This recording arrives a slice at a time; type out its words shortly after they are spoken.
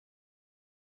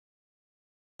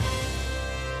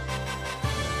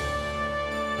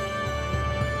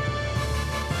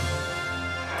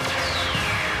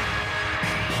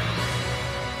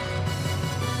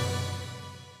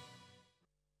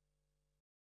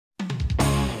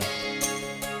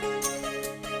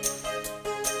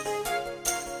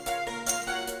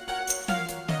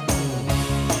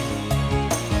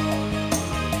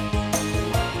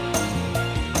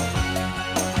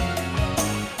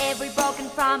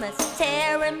promise,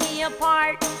 tearing me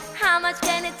apart. How much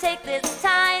can it take this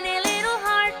tiny little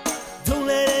heart? Don't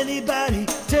let anybody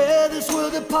tear this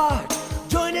world apart.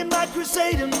 Join in my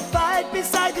crusade and fight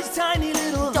beside this tiny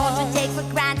little heart. Don't you take for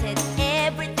granted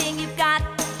everything you've got.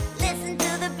 Listen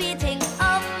to the beating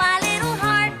of my little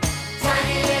heart.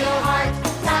 Tiny little heart,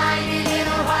 tiny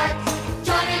little heart.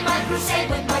 Join in my crusade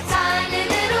with my tiny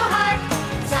little heart.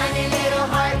 Tiny little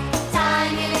heart,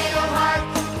 tiny little heart.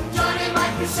 Join in my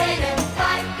crusade and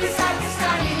fight beside this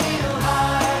tiny little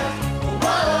heart.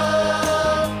 Whoa,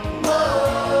 whoa,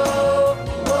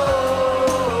 whoa,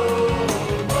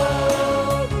 whoa,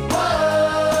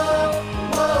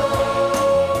 whoa,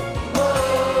 whoa.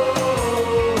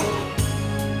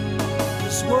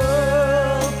 This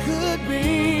world could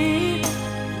be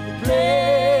the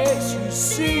place you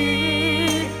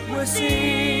see where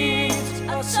seeds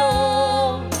are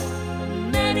sown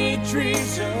and many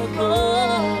trees are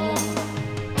grown.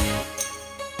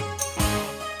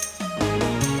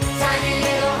 Tiny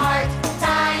little heart,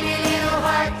 tiny little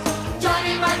heart. Join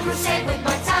in my crusade with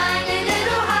my tiny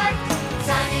little heart.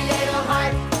 Tiny little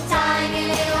heart, tiny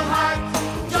little heart.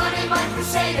 Join in my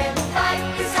crusade and fight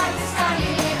beside this tiny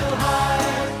little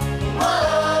heart.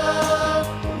 Whoa,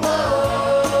 whoa,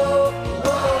 whoa,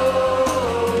 whoa,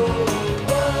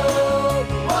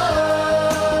 whoa, whoa.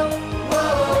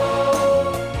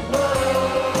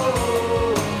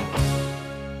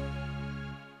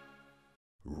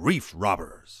 Reef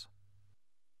robbers.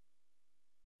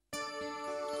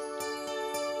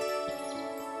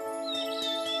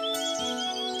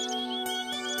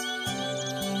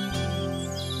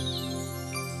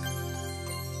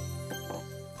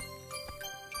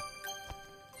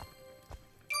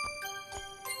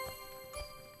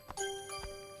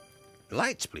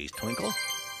 Lights, please, Twinkle.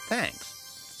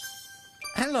 Thanks.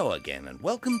 Hello again, and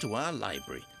welcome to our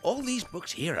library. All these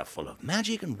books here are full of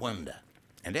magic and wonder.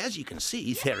 And as you can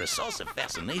see, they're a source of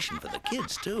fascination for the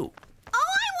kids, too. Oh,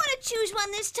 I want to choose one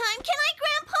this time. Can I,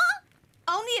 Grandpa?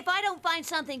 Only if I don't find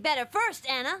something better first,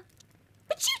 Anna.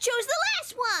 But you chose the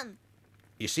last one.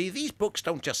 You see, these books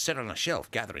don't just sit on a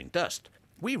shelf gathering dust.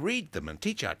 We read them and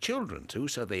teach our children to,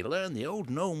 so they learn the old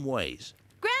gnome ways.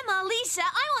 Grandma Lisa,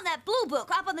 I want that blue book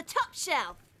up on the top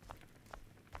shelf.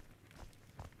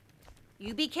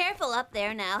 You be careful up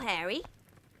there now, Harry.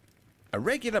 A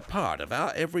regular part of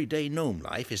our everyday gnome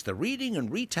life is the reading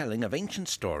and retelling of ancient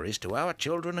stories to our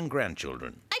children and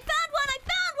grandchildren. I found one! I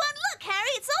found one! Look,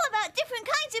 Harry, it's all about different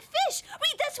kinds of fish.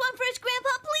 Read this one first,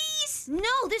 Grandpa, please.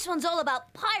 No, this one's all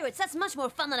about pirates. That's much more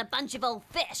fun than a bunch of old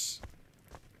fish.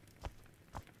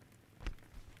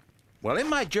 Well, in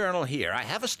my journal here, I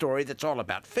have a story that's all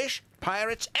about fish,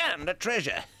 pirates, and a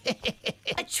treasure.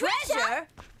 A treasure?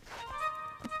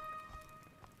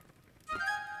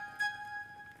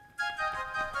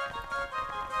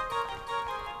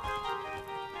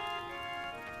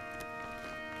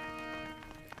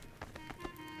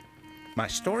 My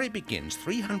story begins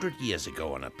 300 years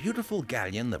ago on a beautiful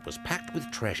galleon that was packed with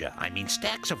treasure. I mean,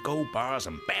 stacks of gold bars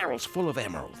and barrels full of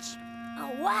emeralds. Oh,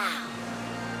 wow.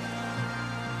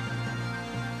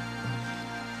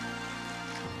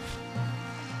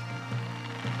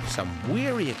 Some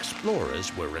weary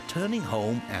explorers were returning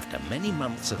home after many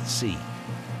months at sea.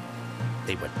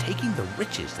 They were taking the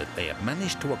riches that they had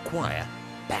managed to acquire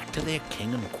back to their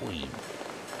king and queen.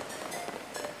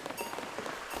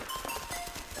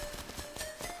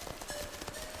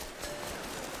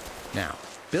 Now,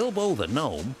 Bilbo the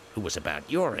gnome, who was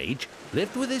about your age,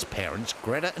 lived with his parents,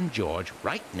 Greta and George,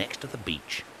 right next to the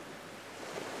beach.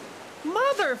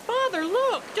 Mother, Father,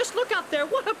 look! Just look out there.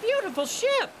 What a beautiful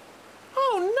ship!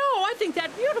 Oh, no! I think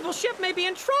that beautiful ship may be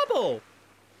in trouble.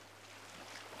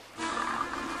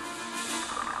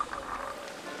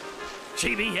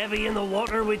 She be heavy in the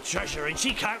water with treasure, and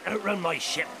she can't outrun my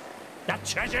ship. That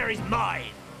treasure is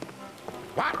mine.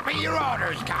 What be your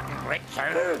orders, Captain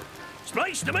Blitzer?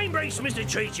 Splice the main brace, Mr.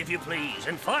 Treach, if you please,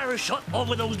 and fire a shot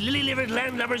over those lily-livered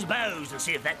landlubbers' bows and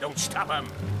see if that don't stop 'em.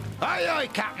 Aye, aye,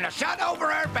 Captain. A shot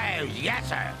over our bows. Yes,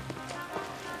 sir.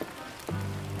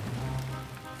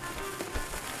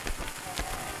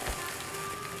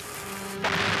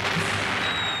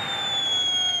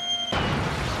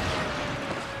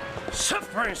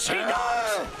 Suffering sea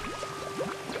dogs!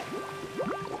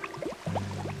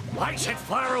 I said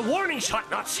fire a warning shot,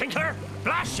 not sink her.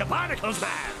 Blast your barnacles,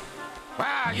 man.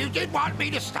 Well, you did want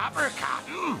me to stop her,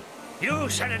 Captain. You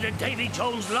said it in Davy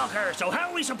Jones' locker, so how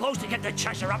are we supposed to get the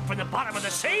treasure up from the bottom of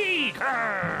the sea?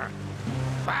 Grr.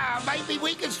 Well, maybe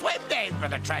we can swim down for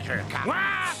the treasure, Captain.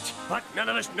 What? But none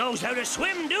of us knows how to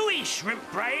swim, do we, shrimp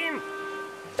brain?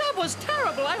 That was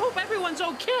terrible. I hope everyone's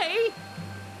okay.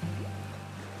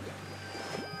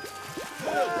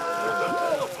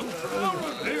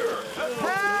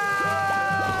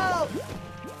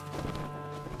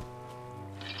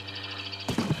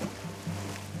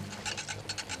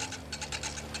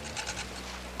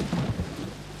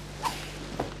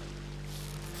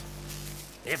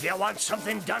 If you want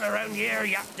something done around here,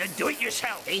 you have to do it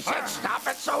yourself. He said stop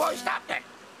it, so I stopped it.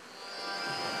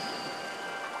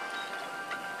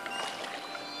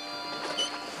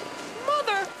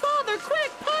 Mother, Father,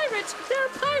 quick, pirates! There are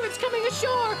pirates coming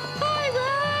ashore! Pirates!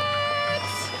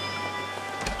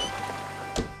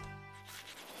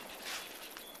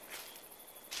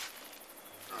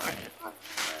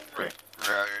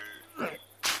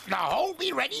 The hole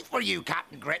be ready for you,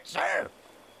 Captain Grit, sir.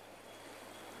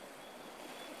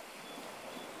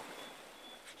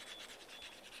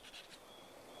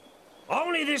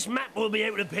 Only this map will be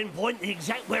able to pinpoint the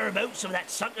exact whereabouts of that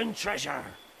sunken treasure.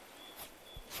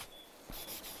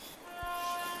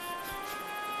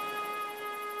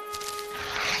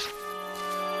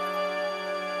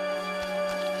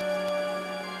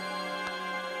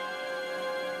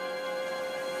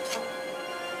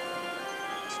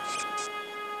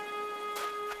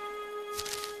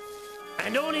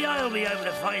 And only I'll be able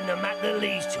to find the map that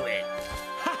leads to it.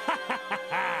 Ha ha ha ha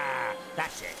ha!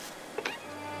 That's it.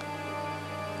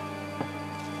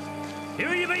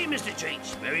 Here you be, Mr.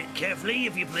 Treats. Bury it carefully,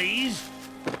 if you please.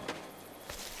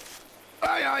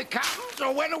 Aye, aye, Captain.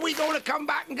 So when are we going to come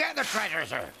back and get the treasure,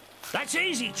 sir? That's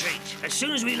easy, Treats. As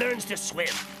soon as we learns to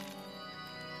swim.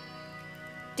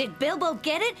 Did Bilbo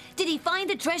get it? Did he find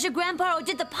the treasure, Grandpa, or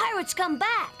did the pirates come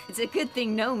back? It's a good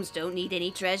thing gnomes don't need any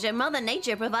treasure. Mother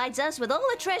Nature provides us with all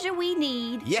the treasure we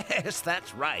need. Yes,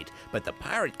 that's right. But the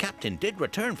pirate captain did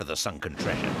return for the sunken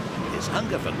treasure. His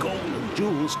hunger for gold and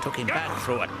jewels took him back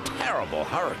through a terrible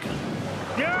hurricane.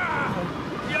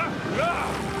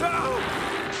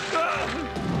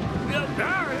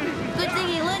 Good thing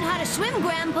he learned how to swim,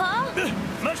 Grandpa.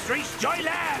 Must reach dry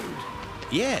land.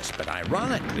 Yes, but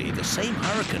ironically, the same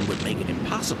hurricane would make it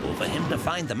impossible for him to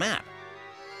find the map.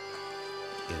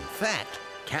 In fact,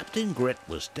 Captain Grit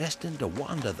was destined to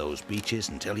wander those beaches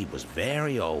until he was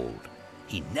very old.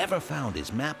 He never found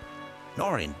his map,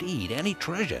 nor indeed any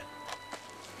treasure.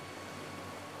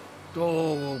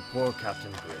 Oh, poor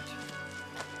Captain Grit.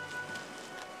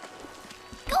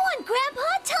 Go on,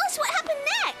 Grandpa. Tell us what happened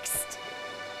next.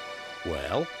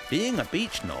 Well, being a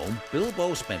beach gnome,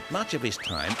 Bilbo spent much of his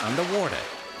time underwater,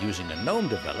 using a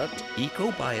gnome-developed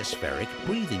eco-biospheric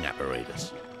breathing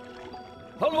apparatus.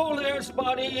 Hello there,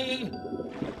 Spotty!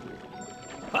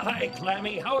 Hi,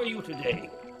 Clammy. How are you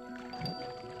today?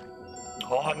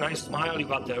 Oh, nice smile you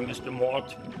got there, Mr.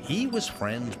 Mort. He was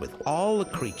friends with all the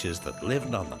creatures that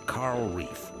lived on the coral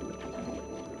reef.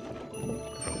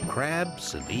 From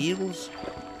crabs and eels,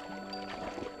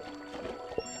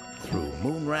 through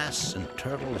moonwrasse and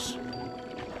turtles,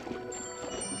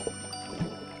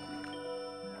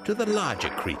 to the larger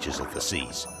creatures of the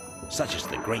seas, such as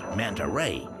the great manta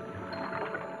ray.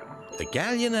 The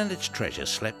galleon and its treasure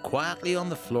slept quietly on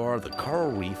the floor of the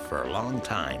coral reef for a long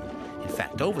time. In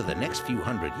fact, over the next few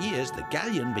hundred years, the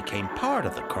galleon became part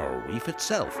of the coral reef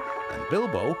itself, and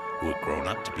Bilbo, who had grown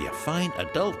up to be a fine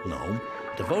adult gnome,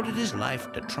 devoted his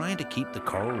life to trying to keep the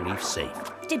coral reef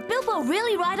safe. Did Bilbo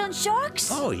really ride on sharks?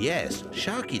 Oh, yes.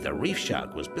 Sharky the reef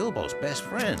shark was Bilbo's best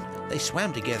friend. They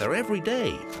swam together every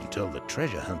day until the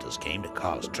treasure hunters came to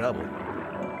cause trouble.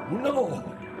 No!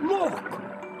 Look!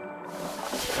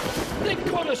 They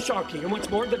caught us, Sharky, and what's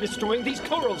more, they're destroying these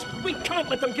corals. We can't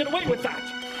let them get away with that!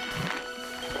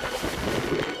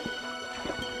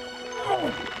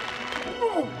 Oh.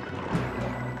 Oh.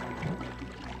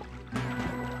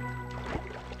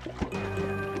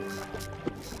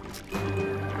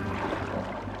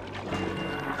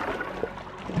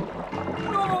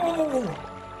 No!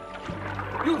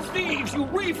 You thieves! You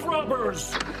reef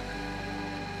robbers!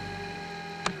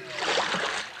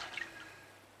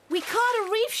 We caught a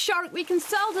reef shark we can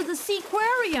sell to the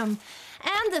seaquarium.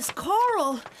 And this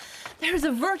coral. There's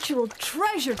a virtual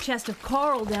treasure chest of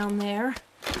coral down there.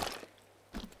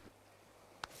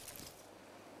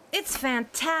 It's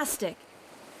fantastic.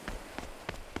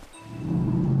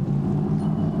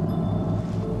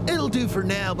 It'll do for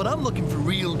now, but I'm looking for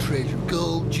real treasure.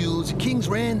 Gold, jewels, a king's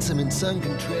ransom, and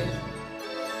sunken treasure.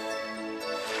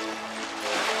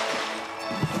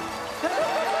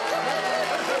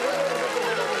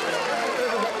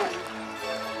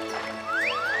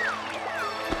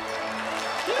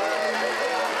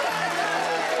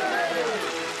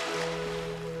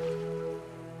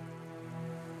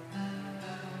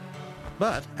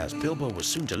 But, as Bilbo was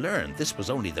soon to learn, this was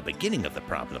only the beginning of the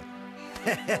problem.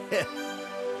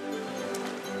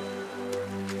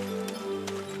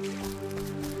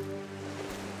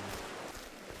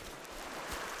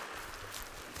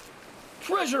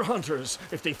 Treasure hunters!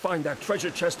 If they find that treasure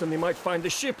chest, then they might find the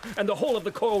ship, and the whole of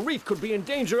the coral reef could be in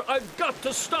danger. I've got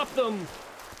to stop them!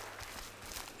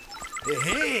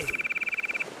 Hey,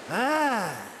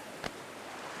 Ah.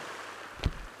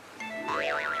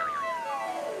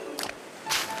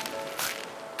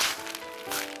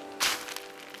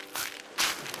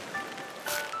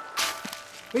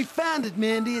 We found it,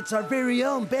 Mandy. It's our very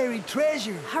own buried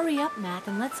treasure. Hurry up, Mac,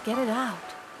 and let's get it out.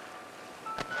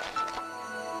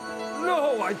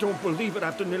 No, I don't believe it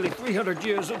after nearly 300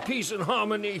 years of peace and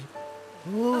harmony.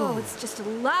 Oh, it's just a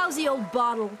lousy old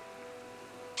bottle.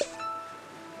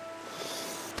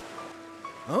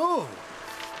 Oh.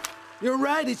 You're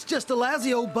right, it's just a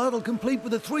lousy old bottle complete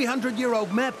with a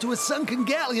 300-year-old map to a sunken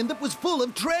galleon that was full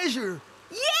of treasure.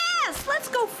 Yes! Let's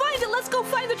go find it! Let's go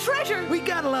find the treasure! We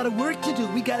got a lot of work to do.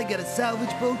 We gotta get a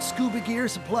salvage boat, scuba gear,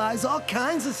 supplies, all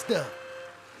kinds of stuff.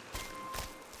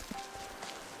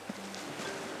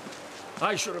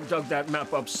 I should have dug that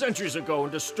map up centuries ago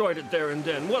and destroyed it there and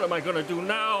then. What am I gonna do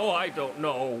now? I don't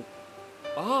know.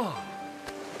 Ah.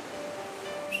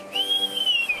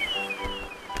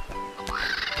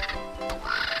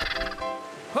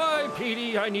 Hi,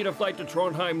 Petey. I need a flight to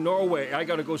Trondheim, Norway. I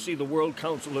gotta go see the World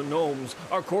Council of Gnomes.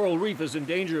 Our coral reef is in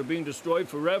danger of being destroyed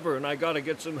forever, and I gotta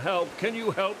get some help. Can you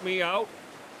help me out?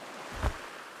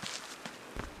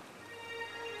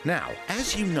 Now,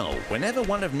 as you know, whenever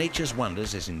one of nature's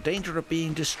wonders is in danger of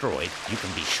being destroyed, you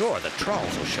can be sure the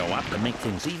trolls will show up to make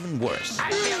things even worse.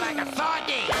 I feel like a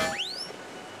sardine.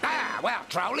 Ah, well,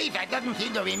 trolleys, there doesn't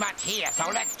seem to be much here, so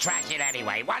let's trash it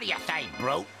anyway. What do you say,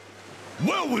 brute?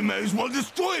 Well, we may as well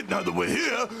destroy it now that we're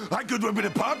here. I could rip it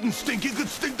apart and Stinky could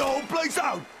stink the whole place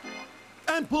out.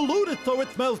 And pollute it so it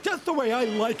smells just the way I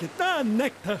like it. Ah,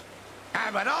 nectar.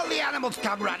 And when all the animals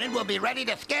come running, we'll be ready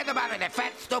to scare them out of their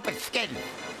fat, stupid skins.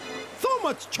 So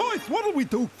much choice. What'll we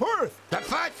do first? The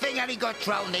first thing any good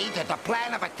troll needs is a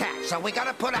plan of attack, so we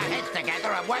gotta put our heads together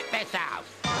and work this out.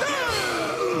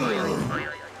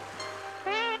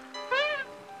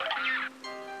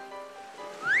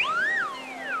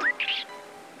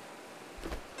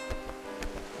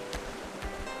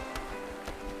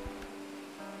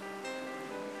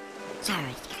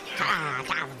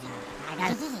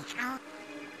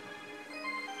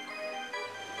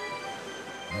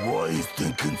 Why is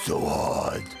thinking so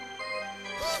hard?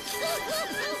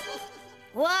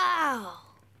 Wow!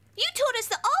 You told us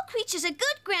that all creatures are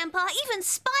good, Grandpa, even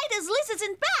spiders, lizards,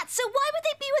 and bats, so why would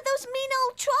they be with those mean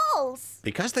old trolls?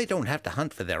 Because they don't have to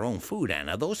hunt for their own food,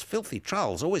 Anna, those filthy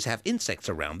trolls always have insects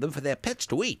around them for their pets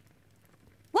to eat.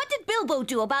 What did Bilbo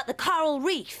do about the coral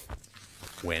reef?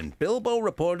 When Bilbo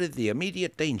reported the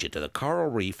immediate danger to the coral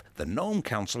reef, the Gnome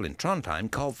Council in Trondheim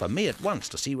called for me at once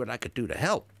to see what I could do to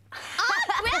help.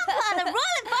 Grandpa, the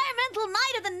Royal Environmental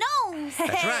Night of the Gnomes!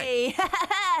 That's right.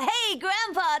 Hey,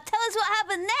 Grandpa, tell us what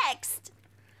happened next.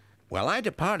 Well, I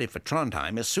departed for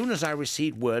Trondheim as soon as I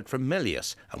received word from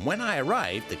Milius, and when I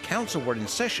arrived, the council were in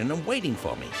session and waiting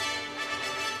for me.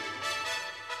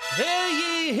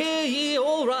 Hear ye,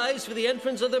 all rise for the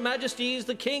entrance of their majesties,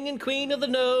 the king and queen of the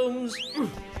gnomes.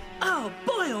 Oh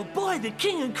boy, the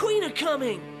king and queen are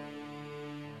coming.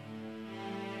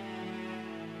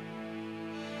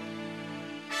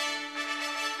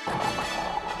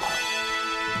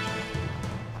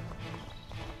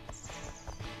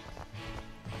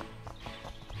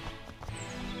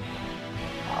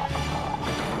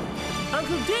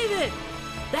 Uncle David!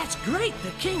 That's great!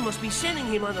 The king must be sending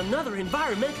him on another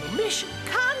environmental mission.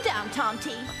 Calm down,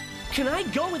 Tomty. Can I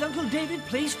go with Uncle David,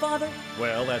 please, Father?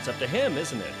 Well, that's up to him,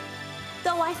 isn't it?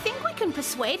 Though I think we can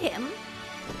persuade him.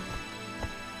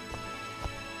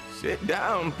 Sit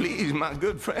down, please, my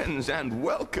good friends, and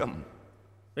welcome.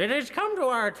 It has come to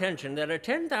our attention that a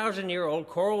 10,000-year-old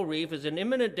coral reef is in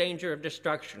imminent danger of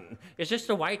destruction. Is this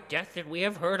the White Death that we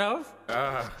have heard of?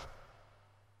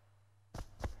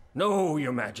 No,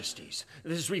 your majesties.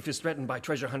 This reef is threatened by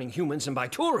treasure-hunting humans and by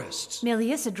tourists.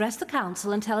 Milius, address the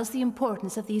council and tell us the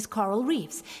importance of these coral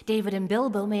reefs. David and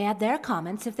Bilbo may add their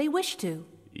comments if they wish to.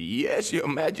 Yes, your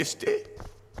majesty.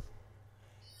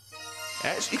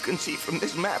 As you can see from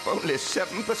this map, only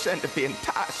 7% of the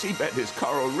entire seabed is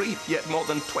coral reef, yet more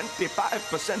than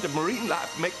 25% of marine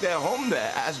life make their home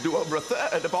there, as do over a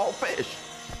third of all fish.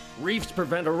 Reefs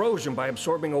prevent erosion by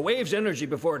absorbing a wave's energy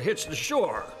before it hits the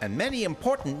shore. And many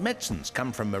important medicines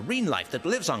come from marine life that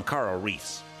lives on coral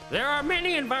reefs. There are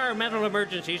many environmental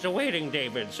emergencies awaiting,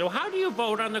 David, so how do you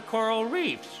vote on the coral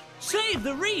reefs? Save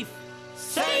the reef!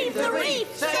 Save the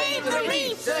reef! Save the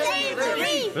reef! Save the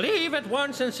reef! Leave at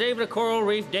once and save the coral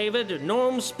reef, David.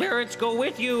 Gnome spirits go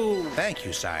with you. Thank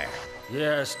you, sire.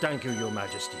 Yes, thank you, your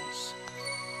majesties.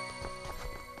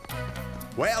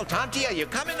 Well, Tomty, are you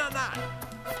coming or not?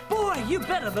 Boy, you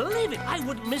better believe it. I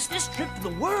wouldn't miss this trip to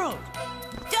the world.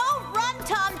 Don't run,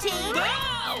 Tomty!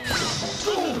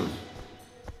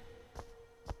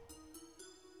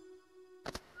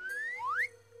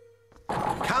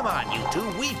 Come on, you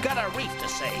two. We've got a reef to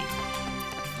save.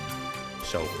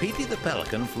 So Petey the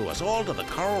Pelican flew us all to the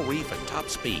coral reef at top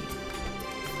speed.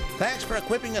 Thanks for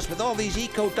equipping us with all these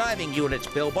eco-diving units,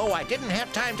 Bilbo. I didn't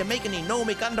have time to make any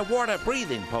gnomic underwater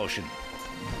breathing potion.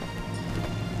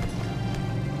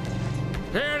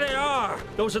 There they are!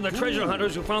 Those are the treasure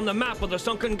hunters who found the map of the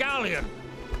sunken galleon.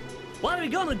 What are we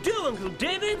gonna do, Uncle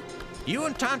David? You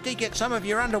and Tonty get some of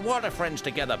your underwater friends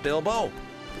together, Bilbo.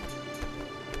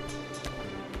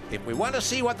 If we want to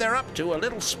see what they're up to, a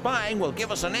little spying will give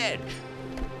us an edge.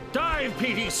 Dive,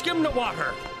 Petey! Skim the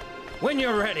water! When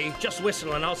you're ready, just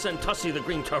whistle and I'll send Tussie the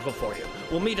green turtle for you.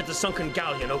 We'll meet at the sunken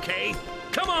galleon, okay?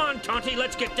 Come on, Tonty,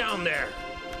 let's get down there!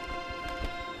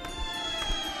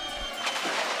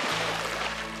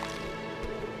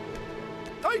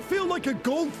 I feel like a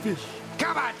goldfish.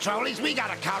 Come on, trolleys, we got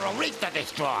a coral reef to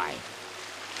destroy.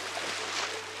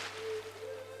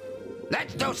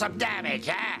 Let's do some damage,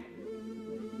 huh?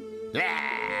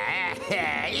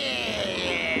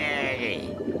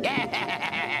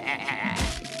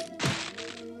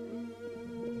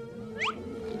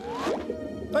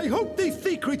 I hope these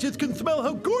sea creatures can smell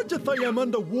how gorgeous I am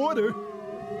underwater.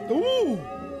 Ooh!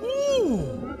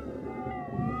 Ooh!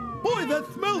 Boy, that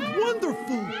smells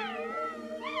wonderful!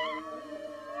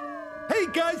 Hey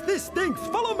guys, this stinks!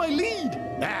 Follow my lead!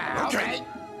 Okay.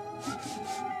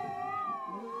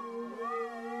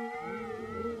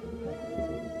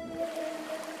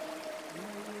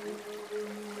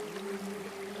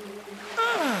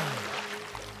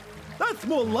 That's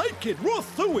more like it! Raw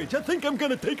sewage! I think I'm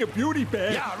gonna take a beauty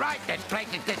bath! You're right, this place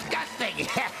is disgusting!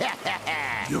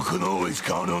 You can always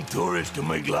count on tourists to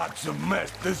make lots of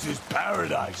mess. This is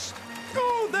paradise.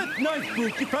 Oh, that's nice,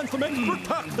 Brooke. You found some extra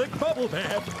toxic bubble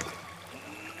bath.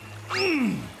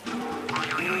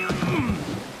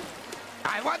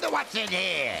 I wonder what's in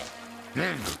here.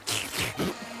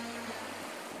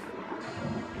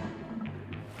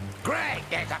 Great,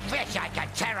 there's a fish I can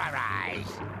terrorize.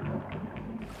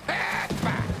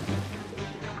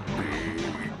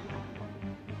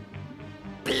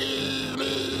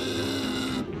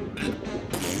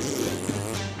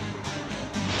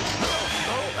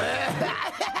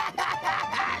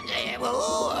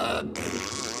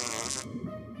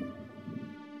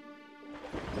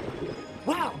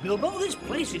 Wow, Bilbo, this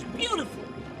place is beautiful.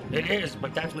 It is,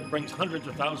 but that's what brings hundreds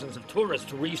of thousands of tourists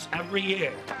to reefs every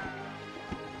year.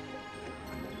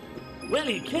 Well,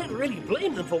 you can't really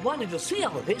blame them for wanting to see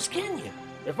all of this, can you?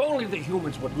 If only the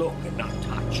humans would look and not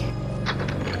touch.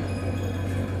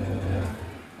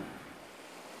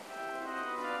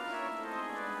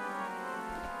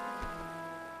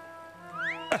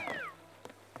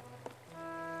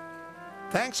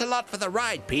 Thanks a lot for the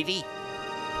ride, Petey.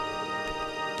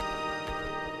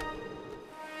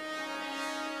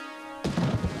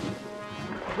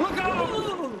 Look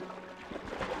out!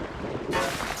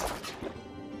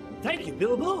 Thank you,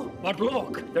 Bilbo. But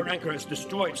look, their anchor has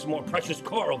destroyed some more precious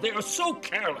coral. They are so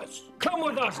careless. Come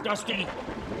with us, Dusty.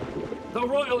 The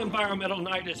Royal Environmental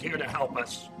Knight is here to help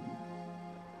us.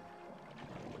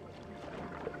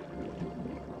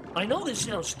 I know this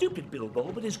sounds stupid,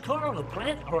 Bilbo, but is coral a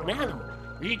plant or an animal?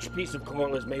 Each piece of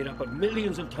coral is made up of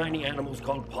millions of tiny animals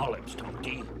called polyps,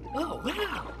 Tonty. Oh,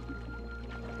 wow.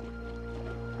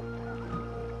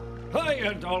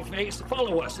 Hiya, Dollface.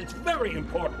 Follow us. It's very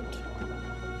important.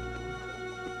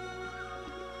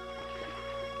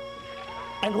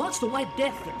 And what's the white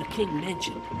death that the king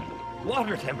mentioned?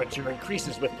 Water temperature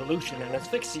increases with pollution and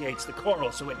asphyxiates the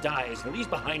coral so it dies and leaves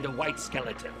behind a white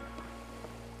skeleton.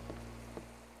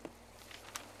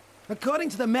 According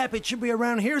to the map, it should be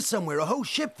around here somewhere, a whole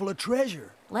ship full of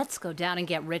treasure. Let's go down and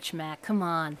get rich, Mac. Come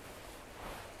on.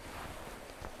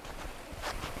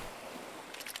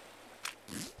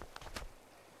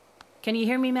 Can you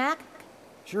hear me, Mac?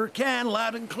 Sure can,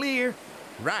 loud and clear.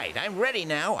 Right, I'm ready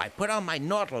now. I put on my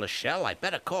Nautilus shell. I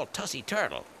better call Tussie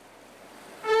Turtle.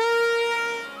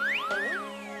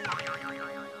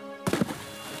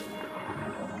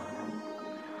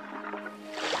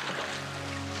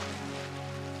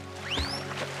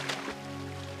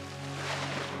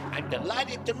 I'm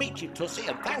delighted to meet you, Tussie,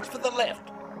 and thanks for the lift.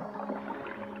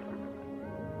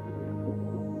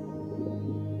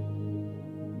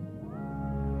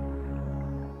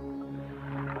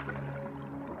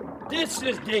 This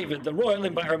is David, the Royal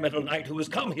Environmental Knight, who has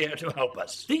come here to help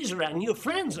us. These are our new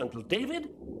friends, Uncle David.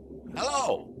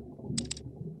 Hello.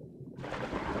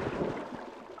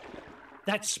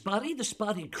 That's Spotty, the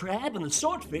spotted crab, and the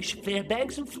swordfish,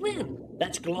 Fairbanks and Flynn.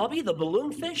 That's Globby, the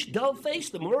balloonfish,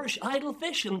 Doveface, the Moorish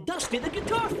idolfish, and Dusty, the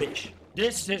guitarfish.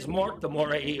 This is Mort, the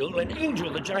moray eel, and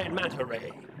Angel, the giant manta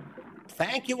ray.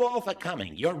 Thank you all for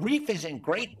coming. Your reef is in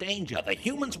great danger. The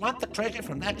humans want the treasure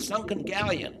from that sunken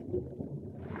galleon.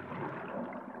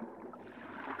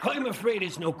 I'm afraid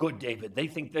it's no good, David. They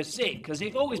think they're safe because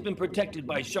they've always been protected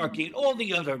by Sharky and all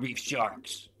the other reef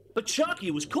sharks. But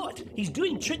Sharky was caught. He's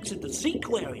doing tricks at the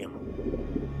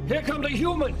seaquarium. Here come the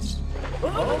humans!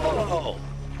 Oh!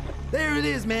 There it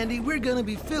is, Mandy. We're gonna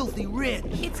be filthy rich.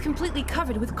 It's completely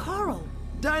covered with coral.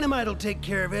 Dynamite will take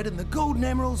care of it, and the golden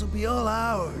emeralds will be all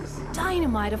ours.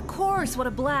 Dynamite, of course. What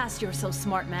a blast. You're so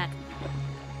smart, Mac.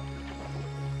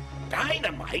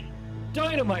 Dynamite?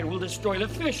 Dynamite will destroy the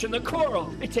fish and the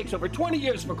coral. It takes over 20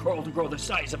 years for coral to grow the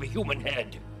size of a human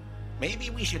head.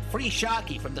 Maybe we should free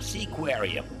Sharky from the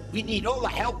seaquarium. We need all the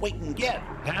help we can get.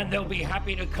 And they'll be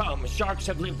happy to come. Sharks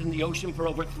have lived in the ocean for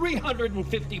over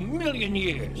 350 million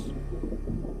years.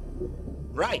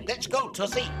 Right, let's go,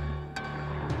 Tussie.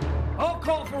 I'll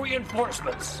call for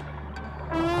reinforcements.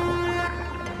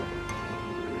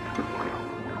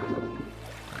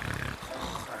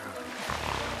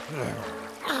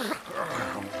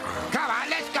 Come on,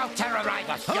 let's go terrorize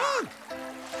a shark.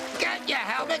 Get your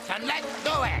helmets and let's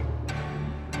do it.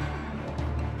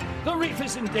 The reef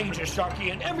is in danger,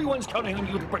 Sharky, and everyone's counting on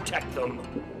you to protect them.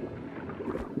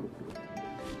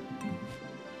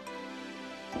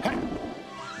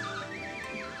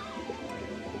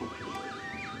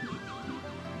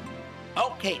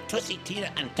 Okay, Tussie,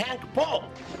 Tina, and Tank, pull.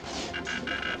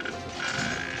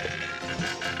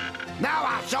 Now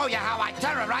I'll show you how I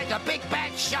terrorize a big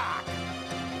bad shark.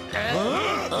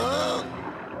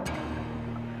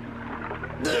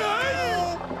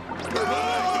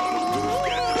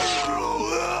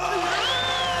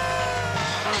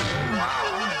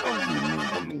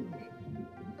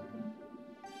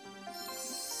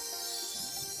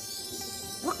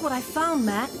 Look what I found,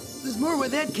 Mac. There's more where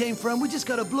that came from. We just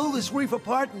gotta blow this reef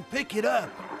apart and pick it up.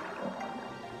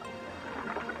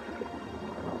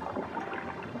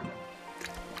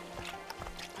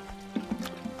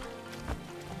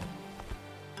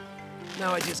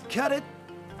 Now I just cut it.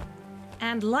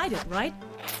 And light it, right?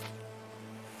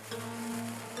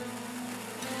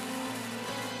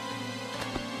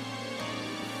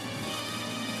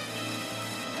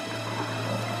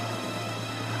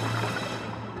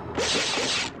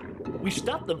 We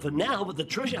stopped them for now, but the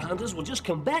treasure hunters will just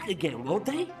come back again, won't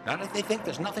they? Not if they think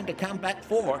there's nothing to come back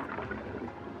for.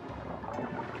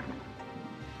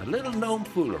 A little gnome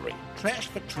foolery. Trash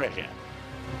for treasure.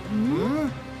 Hmm?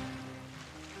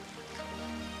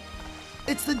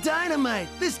 It's the dynamite.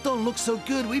 This don't look so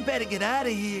good. We better get out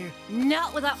of here.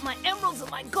 Not without my emeralds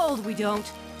and my gold, we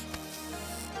don't.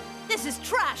 This is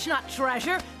trash, not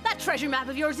treasure. That treasure map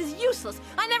of yours is useless.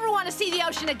 I never want to see the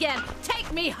ocean again.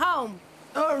 Take me home.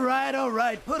 All right.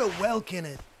 Put a whelk in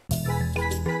it.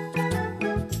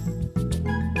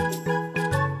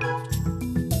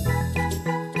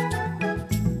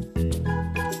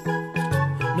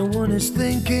 No one is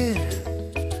thinking,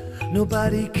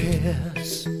 nobody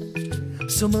cares.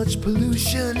 So much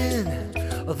pollution in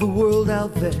the world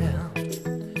out there.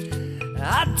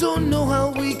 I don't know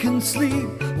how we can sleep.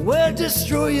 We're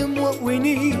destroying what we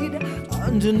need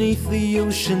underneath the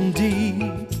ocean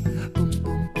deep.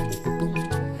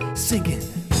 Singing.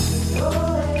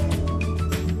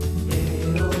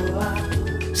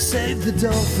 Save the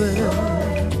dolphin.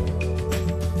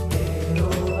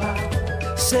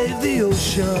 Save the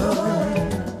ocean.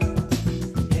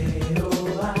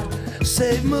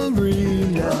 Save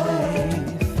marine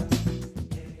life.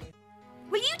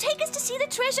 Will you take us to see the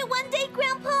treasure one day,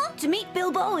 Grandpa? To meet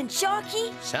Bilbo and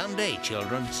Sharky? Someday,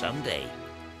 children, someday.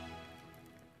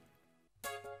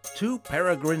 Two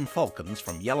peregrine falcons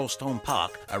from Yellowstone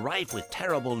Park arrive with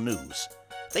terrible news.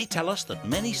 They tell us that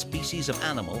many species of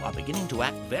animal are beginning to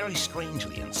act very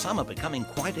strangely and some are becoming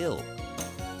quite ill.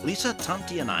 Lisa,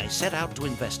 Tonti, and I set out to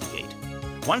investigate.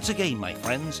 Once again, my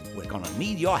friends, we're gonna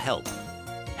need your help.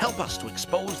 Help us to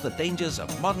expose the dangers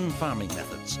of modern farming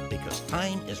methods because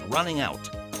time is running out.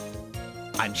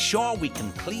 I'm sure we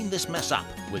can clean this mess up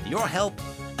with your help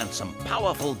and some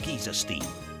powerful geyser steam.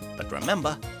 But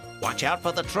remember, watch out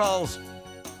for the trolls.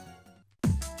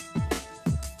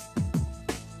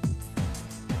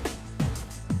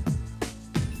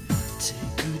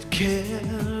 Take good care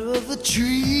of the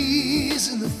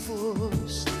trees in the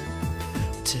forest.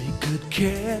 Take good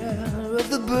care of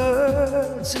the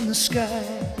birds in the sky.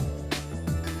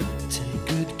 Take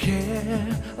good care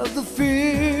of the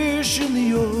fish in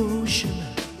the ocean.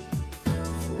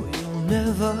 For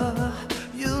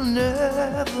you'll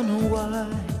never know why.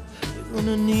 You're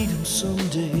gonna need them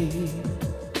someday.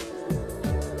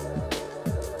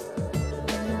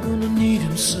 You're gonna need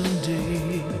them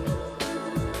someday.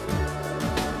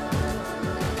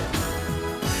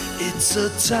 It's a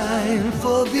time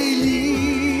for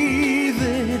believing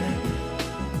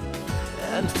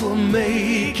and for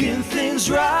making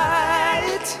things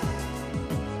right.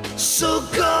 So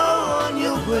go on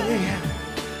your way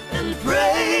and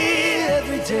pray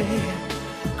every day,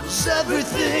 'cause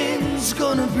everything's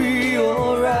gonna be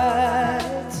alright.